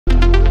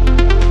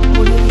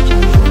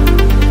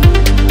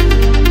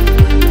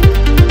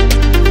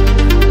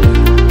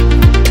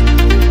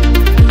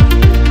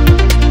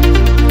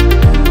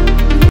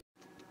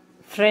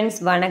Friends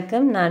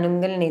வணக்கம், நான்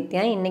உங்கள்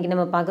நித்யா. இன்றைக்கி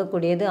நம்ம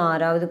பார்க்கக்கூடியது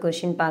 6வது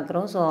கொஷின்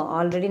பார்க்குறோம். ஸோ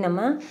ஆல்ரெடி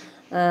நம்ம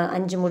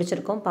 5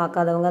 முடிச்சிருக்கோம்.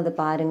 பார்க்காதவங்க அதை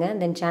பாருங்கள்.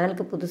 தென்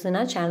சேனலுக்கு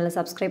புதுசுனா சேனலை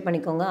சப்ஸ்கிரைப்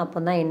பண்ணிக்கோங்க. அப்போ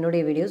தான்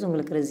என்னுடைய வீடியோஸ்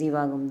உங்களுக்கு ரிசீவ்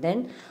ஆகும்.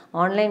 தென்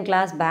ஆன்லைன்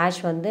கிளாஸ் பேட்ச்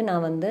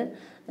நான்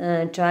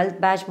 12th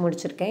பேட்ச்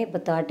முடிச்சிருக்கேன்.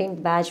 இப்போ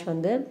 13th பேட்ச்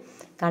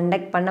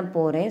கண்டக்ட் பண்ண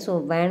போகிறேன். ஸோ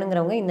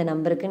வேணுங்கிறவங்க இந்த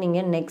நம்பருக்கு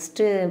நீங்கள்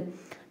நெக்ஸ்ட்டு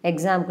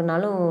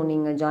எக்ஸாமுக்குனாலும்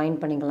நீங்கள் ஜாயின்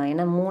பண்ணிக்கலாம்.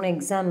 ஏன்னா 3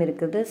 எக்ஸாம்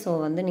இருக்குது. ஸோ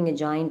நீங்கள்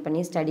ஜாயின்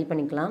பண்ணி ஸ்டடி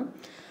பண்ணிக்கலாம்.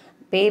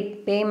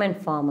 Payment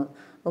form.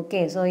 ஓகே,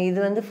 ஸோ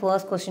இது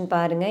ஃபர்ஸ்ட் கொஸ்டின்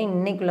பாருங்கள்.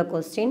 இன்றைக்குள்ள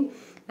question,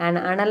 an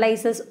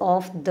analysis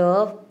of the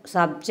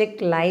subject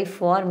life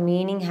for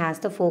meaning has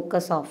the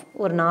focus of.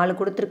 ஒரு 4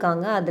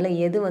 கொடுத்துருக்காங்க. அதில்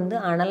எது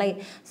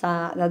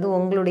அதாவது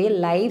உங்களுடைய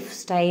லைஃப்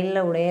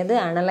ஸ்டைலில் உடையது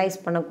அனலைஸ்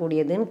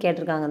பண்ணக்கூடியதுன்னு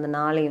கேட்டிருக்காங்க. அந்த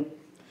 4ஐயும்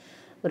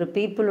ஒரு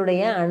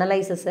பீப்புளுடைய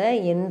அனலைசஸை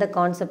எந்த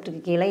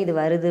கான்செப்டுக்கு கீழே இது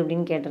வருது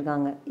அப்படின்னு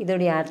கேட்டிருக்காங்க.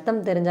 இதோடைய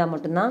அர்த்தம் தெரிஞ்சால்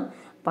மட்டும்தான்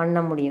பண்ண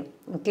முடியும்.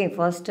 ஓகே,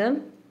 ஃபர்ஸ்ட்டு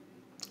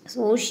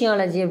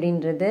சோஷியாலஜி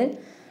அப்படின்றது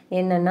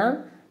என்னென்னா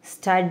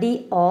study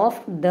of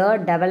the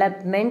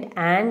development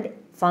and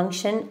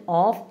function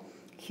of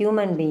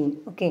human being.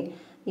 Okay,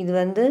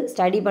 இது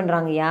ஸ்டடி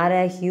பண்ணுறாங்க யாரை,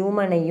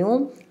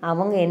 ஹியூமனையும்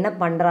அவங்க என்ன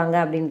பண்ணுறாங்க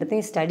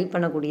அப்படின்றதையும் ஸ்டடி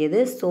பண்ணக்கூடியது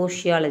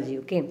சோஷியாலஜி.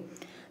 ஓகே,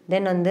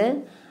 தென்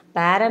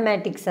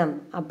பேராமேட்டிக்ஸம்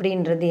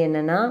அப்படின்றது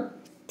என்னென்னா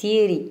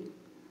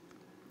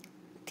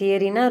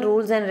தியரினா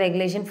ரூல்ஸ் அண்ட்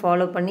ரெகுலேஷன்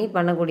ஃபாலோ பண்ணி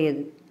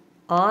பண்ணக்கூடியது.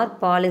 R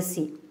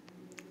policy,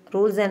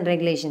 rules and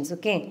regulations.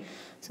 Okay,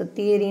 so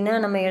தியரினா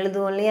நம்ம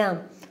எழுதுவோம் இல்லையா,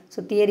 ஸோ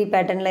தியரி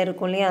பேட்டர்னில்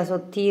இருக்கும் இல்லையா. ஸோ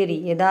தியரி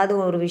ஏதாவது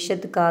ஒரு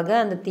விஷயத்துக்காக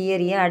அந்த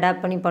தியரியை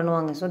அடாப்ட் பண்ணி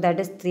பண்ணுவாங்க. So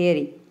that is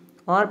theory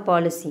R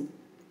policy.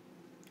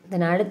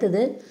 தென்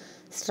அடுத்தது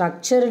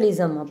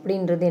ஸ்ட்ரக்சரலிசம்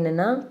அப்படின்றது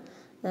என்னென்னா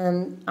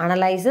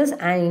analysis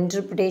and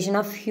interpretation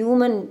of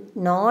human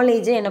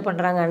நாலேஜை என்ன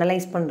பண்ணுறாங்க,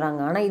 அனலைஸ் பண்ணுறாங்க.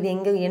 ஆனால் இது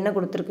என்ன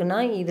கொடுத்துருக்குன்னா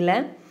இதில்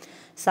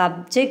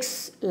சப்ஜெக்ட்ஸ்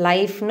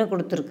லைஃப்னு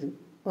கொடுத்துருக்கு.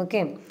 ஓகே,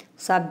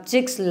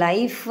 சப்ஜெக்ட்ஸ்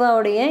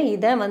லைஃபோடைய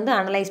இதை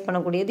அனலைஸ்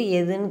பண்ணக்கூடியது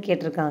எதுன்னு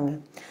கேட்டிருக்காங்க.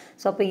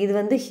 ஸோ அப்போ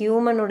இது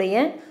ஹியூமனுடைய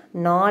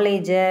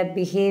நாலேஜை,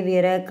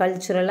 பிஹேவியரை,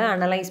 கல்ச்சுரலை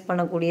அனலைஸ்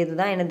பண்ணக்கூடியது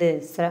தான் எனது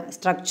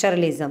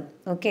ஸ்ட்ரக்சரலிசம்.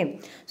 ஓகே,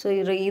 ஸோ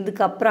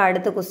இதுக்கப்புறம்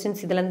அடுத்த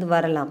கொஸ்டின்ஸ் இதுலேருந்து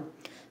வரலாம்.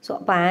 ஸோ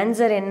அப்போ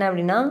ஆன்சர் என்ன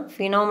அப்படின்னா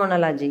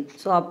ஃபினாமனாலஜி.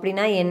 ஸோ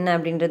அப்படின்னா என்ன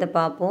அப்படின்றத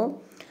பார்ப்போம்.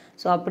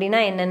 ஸோ அப்படின்னா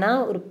என்னென்னா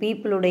ஒரு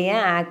பீப்புளுடைய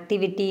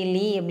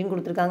ஆக்டிவிட்டிலி அப்படின்னு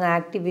கொடுத்துருக்காங்க.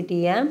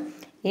 ஆக்டிவிட்டியை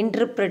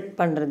இன்டர்ப்ரெட்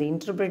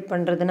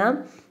பண்ணுறதுனா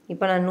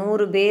இப்போ நான்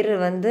 100 பேர்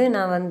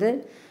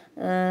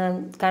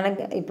நான்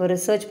இப்போ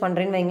ரிசர்ச்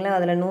பண்ணுறேன்னு வைங்களேன்.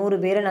 அதில் 100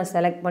 பேரை நான்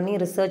செலக்ட் பண்ணி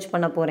ரிசர்ச்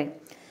பண்ண போகிறேன்.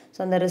 ஸோ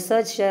அந்த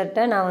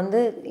ரிசர்ச்சர்கிட்ட நான்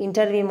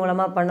இன்டர்வியூ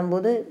மூலமாக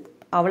பண்ணும்போது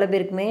அவ்வளோ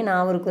பேருக்குமே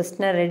நான் ஒரு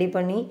கொஸ்டினை ரெடி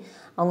பண்ணி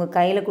அவங்க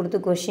கையில் கொடுத்து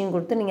கொஸ்டின்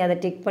கொடுத்து நீங்கள் அதை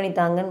டிக் பண்ணி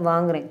தாங்கன்னு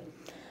வாங்குகிறேன்.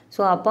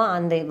 ஸோ அப்போ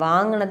அந்த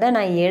வாங்கினதை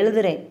நான்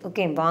எழுதுகிறேன்.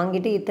 ஓகே,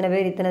 வாங்கிட்டு இத்தனை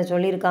பேர் இத்தனை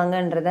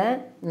சொல்லியிருக்காங்கன்றத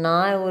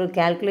நான் ஒரு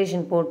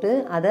கேல்குலேஷன் போட்டு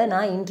அதை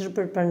நான்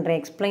இன்டர்ப்ரெட் பண்ணுறேன்,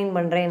 எக்ஸ்பிளைன்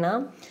பண்ணுறேன்னா.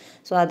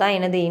 ஸோ அதான்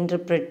எனது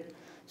இன்டர்ப்ரெட்.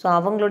 ஸோ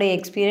அவங்களுடைய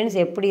எக்ஸ்பீரியன்ஸ்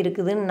எப்படி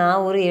இருக்குதுன்னு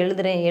நான் ஒரு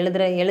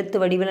எழுத்து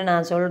வடிவில்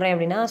நான் சொல்கிறேன்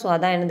அப்படின்னா ஸோ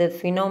அதான் எனது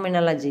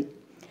ஃபினோமினாலஜி.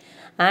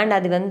 அண்ட்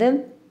அது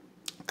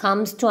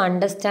comes to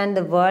understand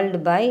the world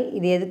by,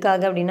 இது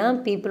எதுக்காக அப்படின்னா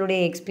பீப்புளுடைய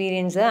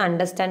எக்ஸ்பீரியன்ஸை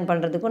அண்டர்ஸ்டாண்ட்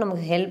பண்ணுறதுக்கும்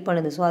நமக்கு ஹெல்ப்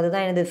பண்ணுது. ஸோ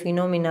அதுதான் எனது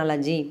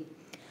ஃபினோமினாலஜி.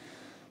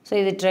 ஸோ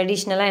இது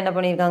ட்ரெடிஷ்னலாக என்ன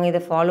பண்ணியிருக்காங்க,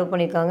 இதை ஃபாலோ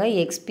பண்ணியிருக்காங்க.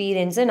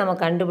 எக்ஸ்பீரியன்ஸை நம்ம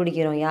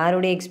கண்டுபிடிக்கிறோம்.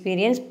 யாருடைய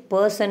எக்ஸ்பீரியன்ஸ்,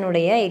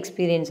 பர்சனுடைய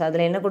எக்ஸ்பீரியன்ஸ்.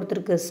 அதில் என்ன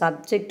கொடுத்துருக்கு,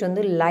 சப்ஜெக்ட்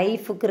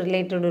லைஃபுக்கு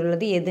ரிலேட்டட்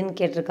உள்ளது எதுன்னு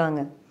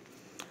கேட்டிருக்காங்க.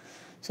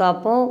 ஸோ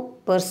அப்போது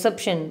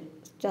பெர்செப்ஷன்,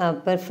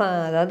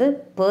 அதாவது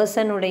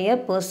பர்சனுடைய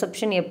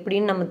பெர்செப்ஷன்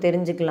எப்படின்னு நம்ம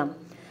தெரிஞ்சுக்கலாம்.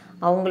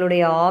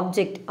 அவங்களுடைய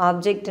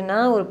ஆப்ஜெக்ட்னா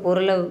ஒரு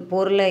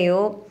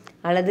பொருளையோ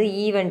அல்லது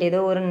ஈவெண்ட் ஏதோ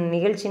ஒரு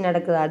நிகழ்ச்சி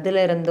நடக்குது அதில்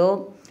இருந்தோ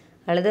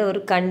அல்லது ஒரு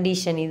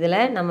கண்டிஷன், இதில்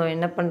நம்ம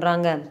என்ன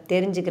பண்ணுறாங்க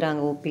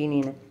தெரிஞ்சுக்கிறாங்க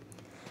ஒப்பீனியனை.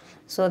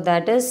 So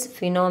that is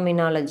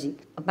ஃபினோமினாலஜி.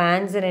 அப்போ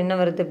ஆன்சர் என்ன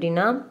வருது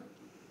அப்படின்னா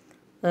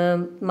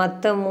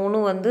மற்ற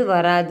 3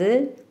 வராது.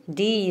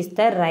 D is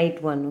the right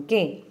one.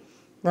 Okay,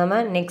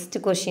 நம்ம நெக்ஸ்ட்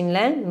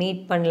கொஷினில்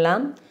மீட்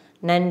பண்ணலாம்.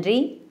 நன்றி.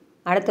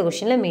 அடுத்த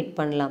கொஷினில் மீட்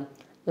பண்ணலாம்.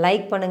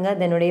 லைக் பண்ணுங்கள்,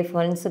 என்னுடைய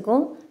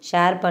ஃப்ரெண்ட்ஸுக்கும்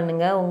ஷேர்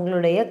பண்ணுங்கள்.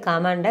 உங்களுடைய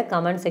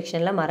கமெண்ட்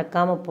செக்ஷனில்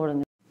மறக்காமல்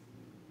போடுங்க.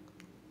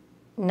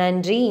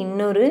 நன்றி.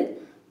 இன்னொரு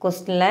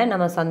கொஸ்டினில்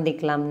நம்ம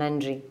சந்திக்கலாம்.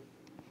 நன்றி.